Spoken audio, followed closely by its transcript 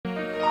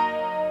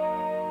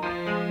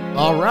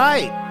All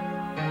right.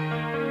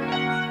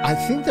 I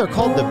think they're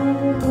called the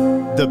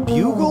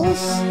Buggles.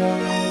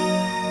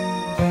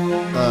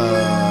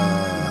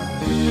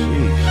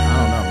 Sheesh, I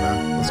don't know,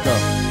 man. Let's go.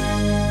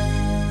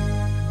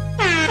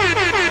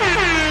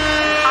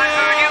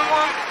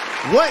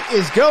 What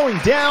is going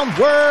down,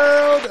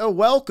 world?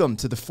 Welcome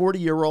to the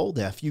 40-year-old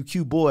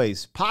FUQ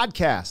Boys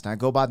podcast. I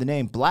go by the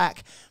name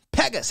Black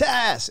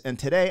Pegasus, and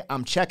today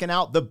I'm checking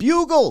out the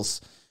Buggles.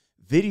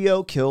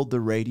 Video killed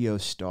the radio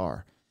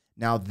star.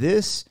 Now,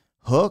 this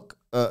hook,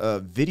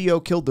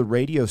 Video Killed the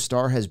Radio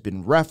Star, has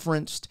been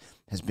referenced,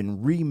 has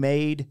been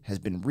remade, has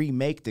been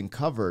remaked and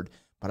covered,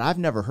 but I've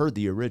never heard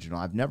the original.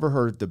 I've never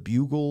heard the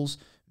Buggles,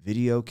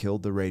 Video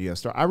Killed the Radio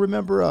Star. I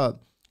remember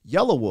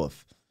Yellow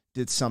Wolf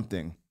did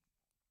something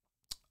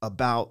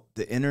about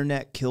the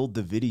internet killed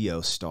the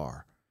video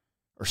star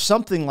or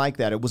something like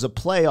that. It was a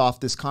play off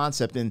this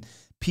concept, and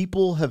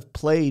people have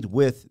played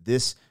with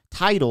this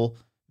title,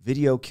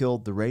 Video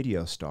Killed the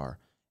Radio Star.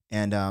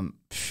 And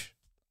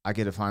I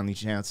get a finally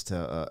chance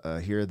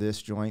to hear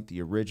this joint,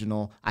 the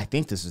original. I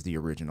think this is the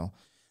original.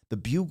 The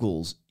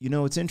Buggles, you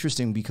know, it's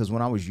interesting because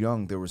when I was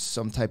young, there was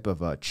some type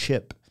of a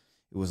chip.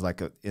 It was like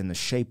in the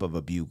shape of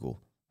a bugle,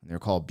 and they're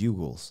called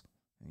Buggles.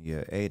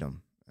 You ate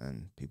them,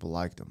 and people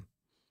liked them.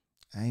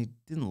 I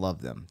didn't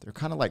love them. They're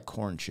kind of like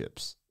corn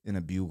chips in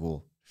a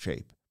bugle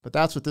shape. But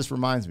that's what this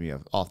reminds me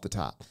of off the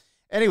top.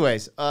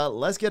 Anyways,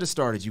 let's get it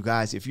started, you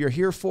guys. If you're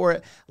here for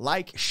it,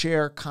 like,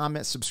 share,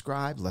 comment,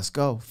 subscribe. Let's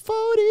go.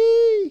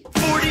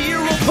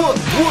 40-year-old boys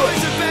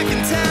are back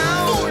in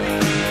town. 40.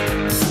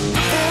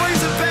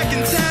 Boys are back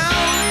in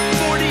town.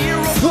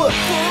 40-year-old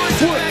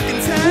boys are back in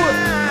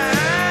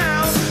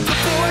town. The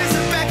boys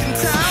are back in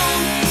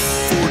town.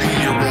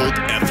 40-year-old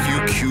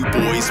FUQ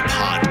Boys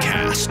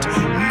podcast.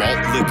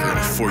 Malt liquor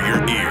for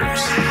your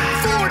ears.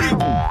 40.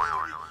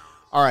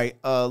 All right,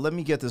 let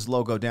me get this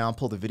logo down,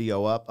 pull the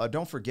video up.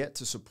 Don't forget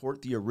to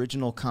support the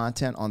original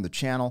content on the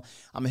channel.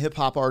 I'm a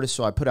hip-hop artist,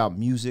 so I put out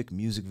music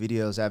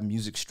videos. I have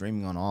music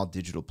streaming on all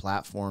digital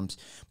platforms.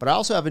 But I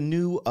also have a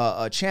new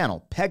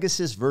channel,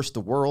 Pegasus vs.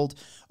 the World.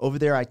 Over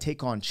there, I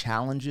take on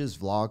challenges,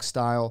 vlog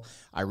style.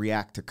 I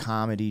react to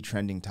comedy,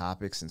 trending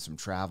topics, and some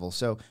travel.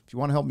 So if you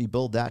want to help me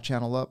build that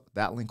channel up,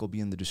 that link will be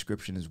in the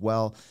description as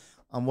well.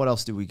 What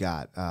else do we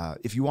got?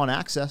 If you want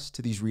access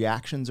to these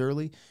reactions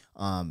early,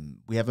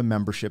 we have a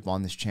membership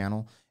on this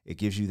channel. It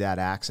gives you that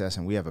access,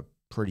 and we have a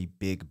pretty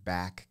big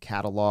back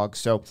catalog.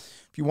 So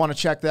if you want to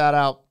check that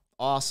out,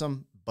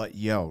 awesome. But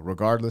yo,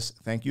 regardless,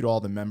 thank you to all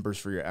the members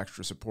for your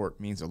extra support.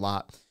 It means a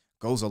lot,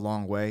 goes a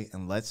long way,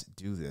 and let's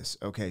do this.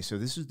 Okay, so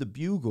this is the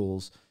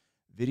Buggles,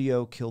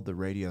 Video Killed the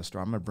Radio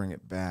Star. I'm going to bring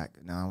it back.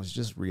 Now, I was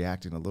just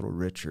reacting to Little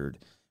Richard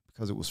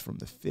because it was from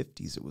the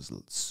 50s. It was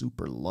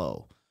super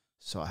low.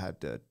 So I had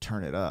to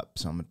turn it up.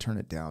 So I'm going to turn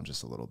it down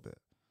just a little bit.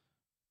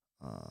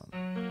 That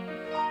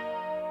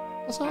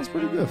sounds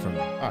pretty good for me.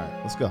 All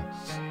right, let's go.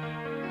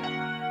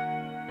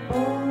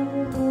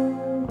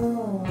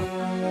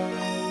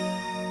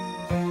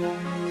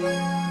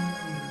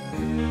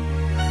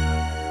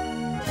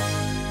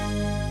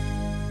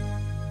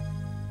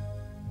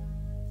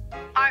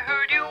 I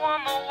heard you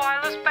on the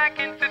wireless back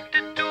in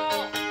 52,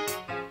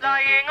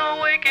 lying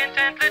awake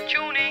intently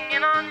tuning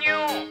in on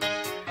you.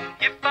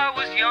 If I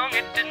was young,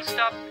 it didn't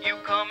stop you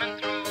coming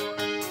through.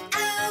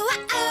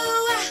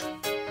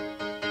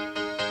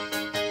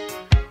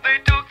 They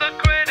took the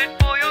credit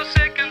for your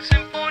second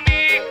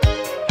symphony,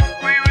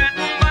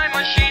 rewritten by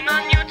machine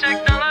on new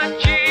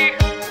technology.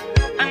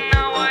 And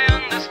now I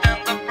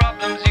understand the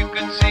problems you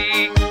could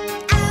see.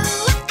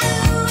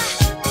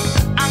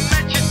 I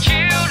met your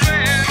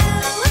children.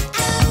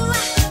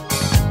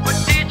 What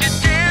did you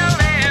tell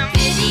them?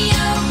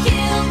 Video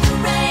killed the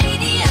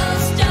radio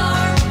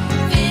star.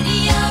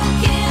 Video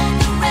killed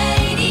the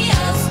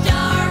radio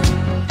star.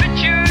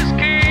 Pictures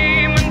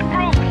came and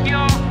broke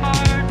your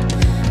heart.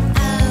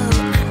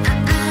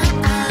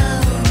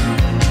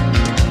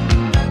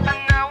 And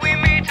now we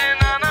meet in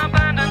an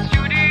abandoned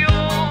studio.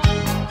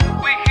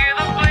 We hear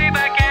the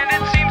playback and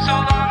it seems so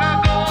long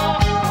ago.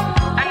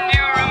 And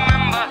you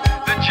remember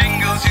the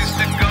jingles used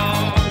to go.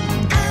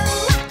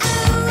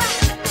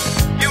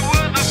 You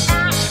were the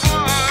first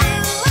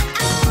one.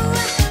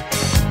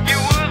 You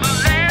were the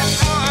last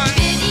one.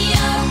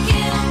 Video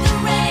killed the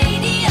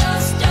radio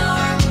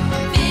star.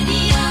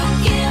 Video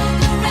killed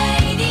the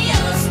radio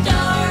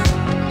star.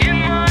 In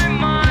my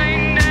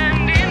mind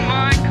and in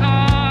my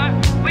car,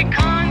 we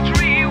can't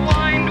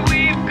rewind,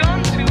 we've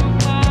gone too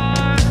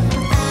far.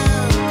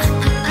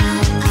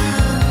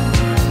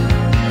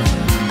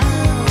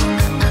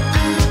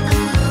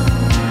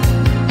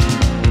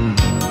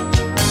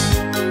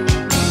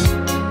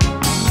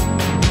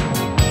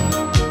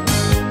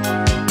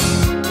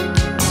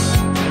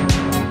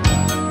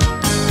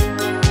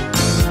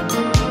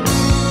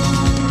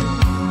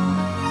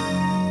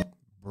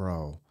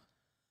 Bro.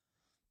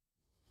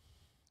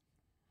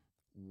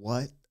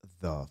 What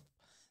the?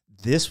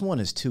 This one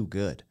is too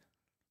good.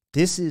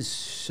 This is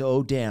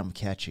so damn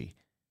catchy.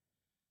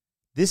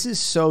 This is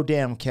so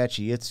damn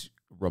catchy. It's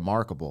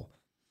remarkable.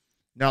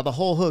 Now the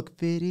whole hook,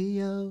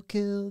 video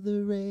killed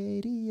the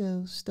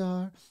radio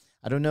star.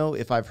 I don't know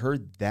if I've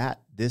heard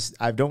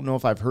I don't know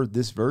if I've heard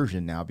this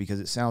version now because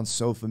it sounds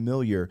so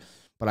familiar,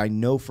 but I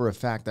know for a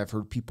fact I've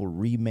heard people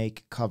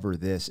cover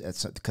this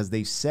because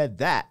they've said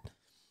that.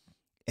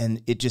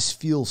 And it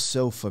just feels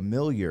so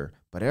familiar.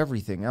 But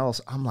everything else,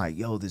 I'm like,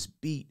 yo, this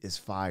beat is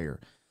fire.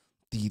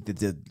 The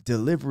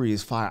delivery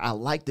is fire. I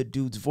like the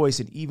dude's voice.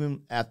 And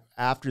even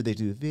after they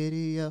do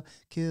video,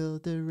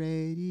 killed the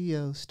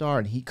radio star,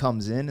 and he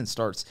comes in and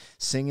starts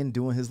singing,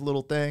 doing his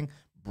little thing,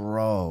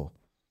 bro,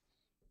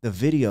 the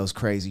video's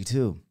crazy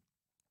too.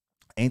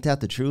 Ain't that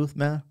the truth,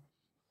 man?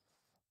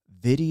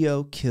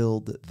 Video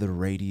killed the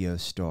radio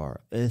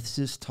star. It's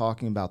just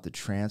talking about the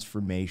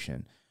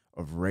transformation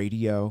of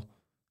radio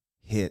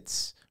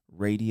hits,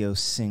 radio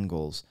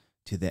singles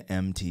to the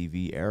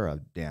MTV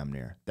era, damn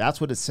near. That's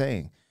what it's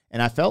saying.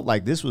 And I felt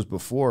like this was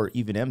before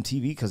even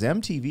MTV, because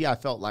MTV, I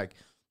felt like,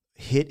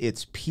 hit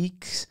its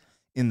peaks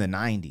in the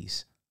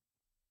 90s.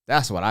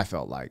 That's what I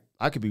felt like.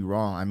 I could be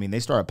wrong. I mean, they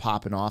started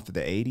popping off in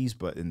the 80s,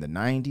 but in the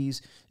 90s,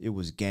 it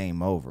was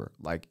game over.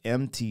 Like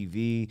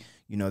MTV,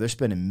 they're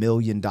spending $1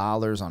 million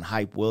on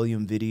Hype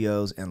William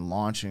videos and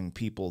launching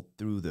people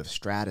through the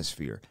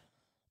stratosphere.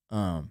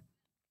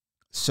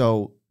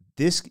 So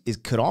this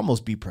could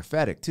almost be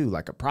prophetic too,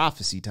 like a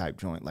prophecy type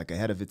joint, like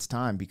ahead of its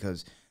time,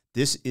 because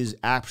this is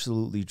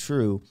absolutely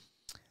true.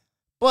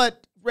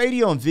 But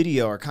radio and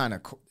video are kind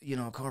of,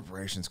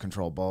 corporations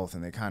control both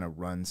and they kind of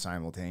run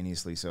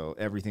simultaneously. So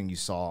everything you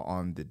saw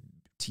on the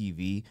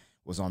TV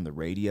was on the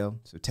radio.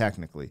 So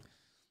technically,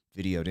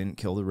 video didn't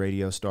kill the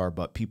radio star,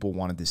 but people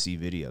wanted to see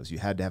videos. You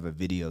had to have a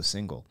video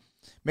single.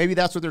 Maybe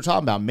that's what they're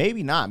talking about.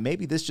 Maybe not.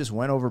 Maybe this just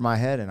went over my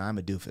head and I'm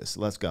a doofus.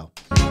 Let's go.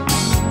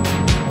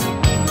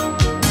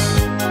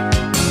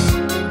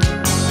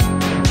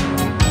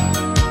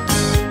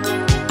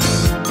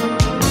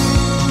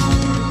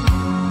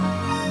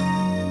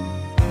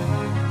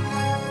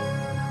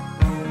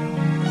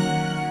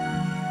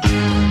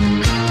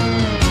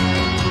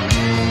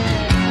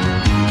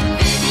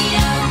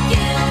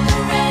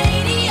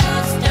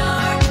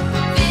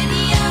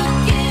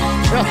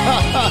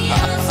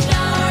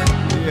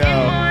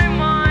 My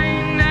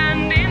mind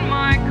and in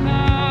my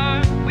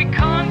car, we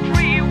can't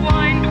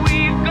rewind,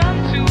 we've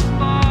gone too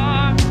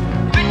far.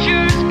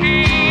 Pictures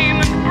came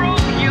and broke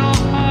your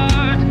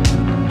heart.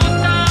 Put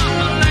down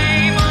the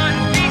blame on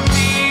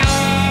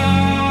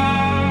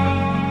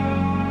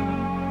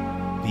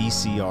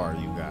VCR,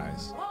 you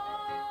guys.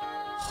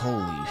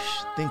 Holy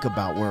think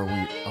about where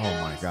we, oh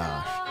my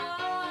gosh.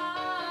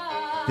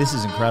 This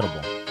is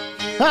incredible.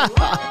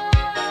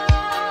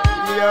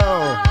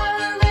 Yo.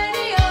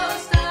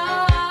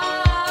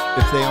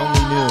 If they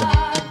only knew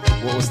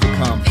what was to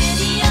come.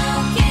 Video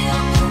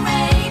killed the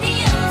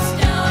radio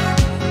star.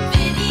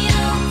 Video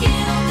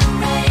killed the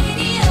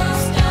radio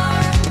star.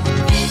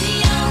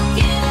 Video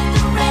killed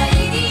the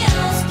radio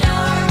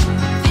star.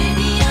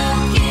 Video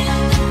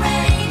killed the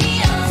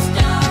radio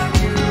star. Video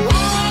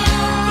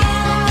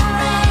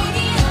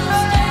killed the radio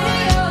star.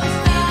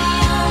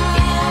 Video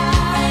killed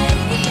the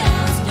radio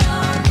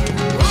star.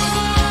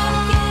 Video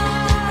killed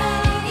the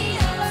radio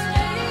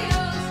star.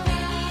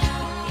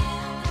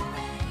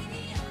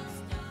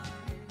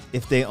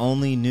 If they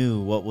only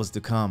knew what was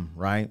to come,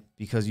 right?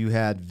 Because you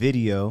had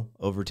video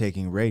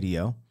overtaking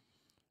radio,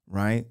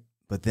 right?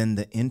 But then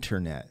the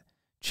internet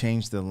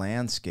changed the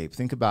landscape.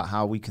 Think about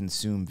how we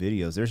consume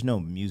videos. There's no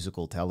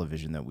musical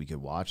television that we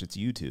could watch. It's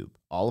YouTube.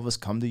 All of us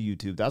come to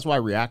YouTube. That's why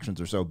reactions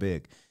are so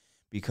big,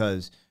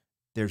 because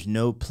there's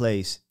no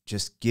place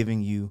just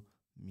giving you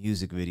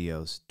music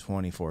videos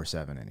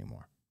 24/7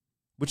 anymore,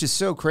 which is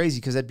so crazy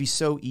because that'd be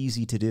so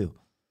easy to do,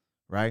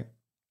 right?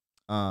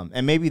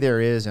 And maybe there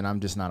is, and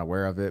I'm just not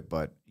aware of it,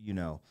 but,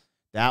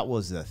 that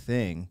was the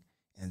thing.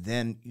 And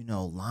then,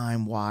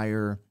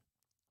 LimeWire,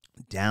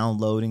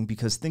 downloading,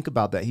 because think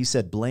about that. He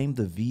said, blame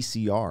the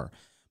VCR.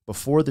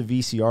 Before the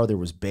VCR, there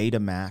was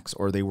Betamax,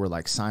 or they were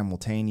like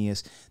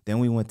simultaneous. Then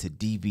we went to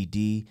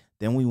DVD.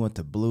 Then we went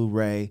to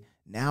Blu-ray.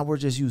 Now we're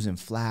just using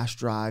flash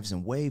drives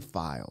and WAV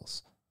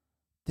files.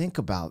 Think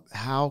about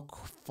how,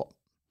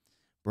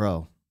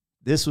 bro,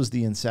 this was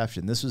the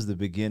inception. This was the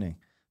beginning.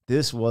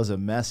 This was a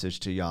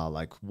message to y'all,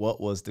 like what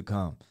was to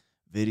come.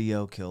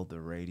 Video killed the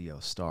radio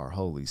star.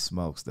 Holy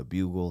smokes, the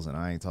Buggles, and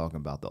I ain't talking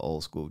about the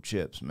old school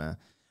chips, man.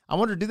 I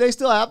wonder, do they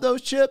still have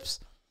those chips?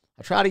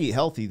 I try to eat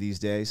healthy these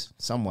days,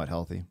 somewhat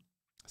healthy,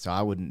 so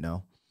I wouldn't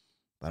know,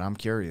 but I'm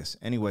curious.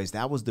 Anyways,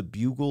 that was the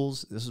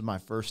Buggles. This is my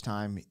first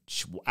time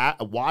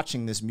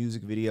watching this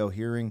music video,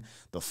 hearing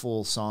the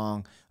full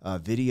song.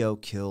 Video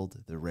killed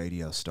the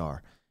radio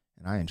star,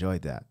 and I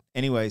enjoyed that.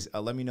 Anyways,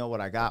 let me know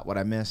what I got, what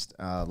I missed.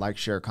 Like,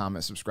 share,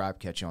 comment, subscribe.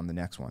 Catch you on the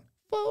next one.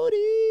 40.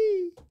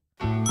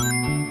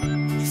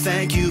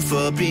 Thank you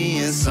for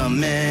being some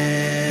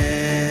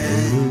man.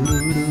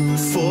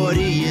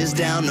 40 years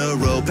down the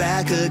road,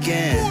 back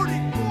again.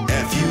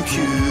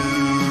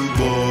 FUQ.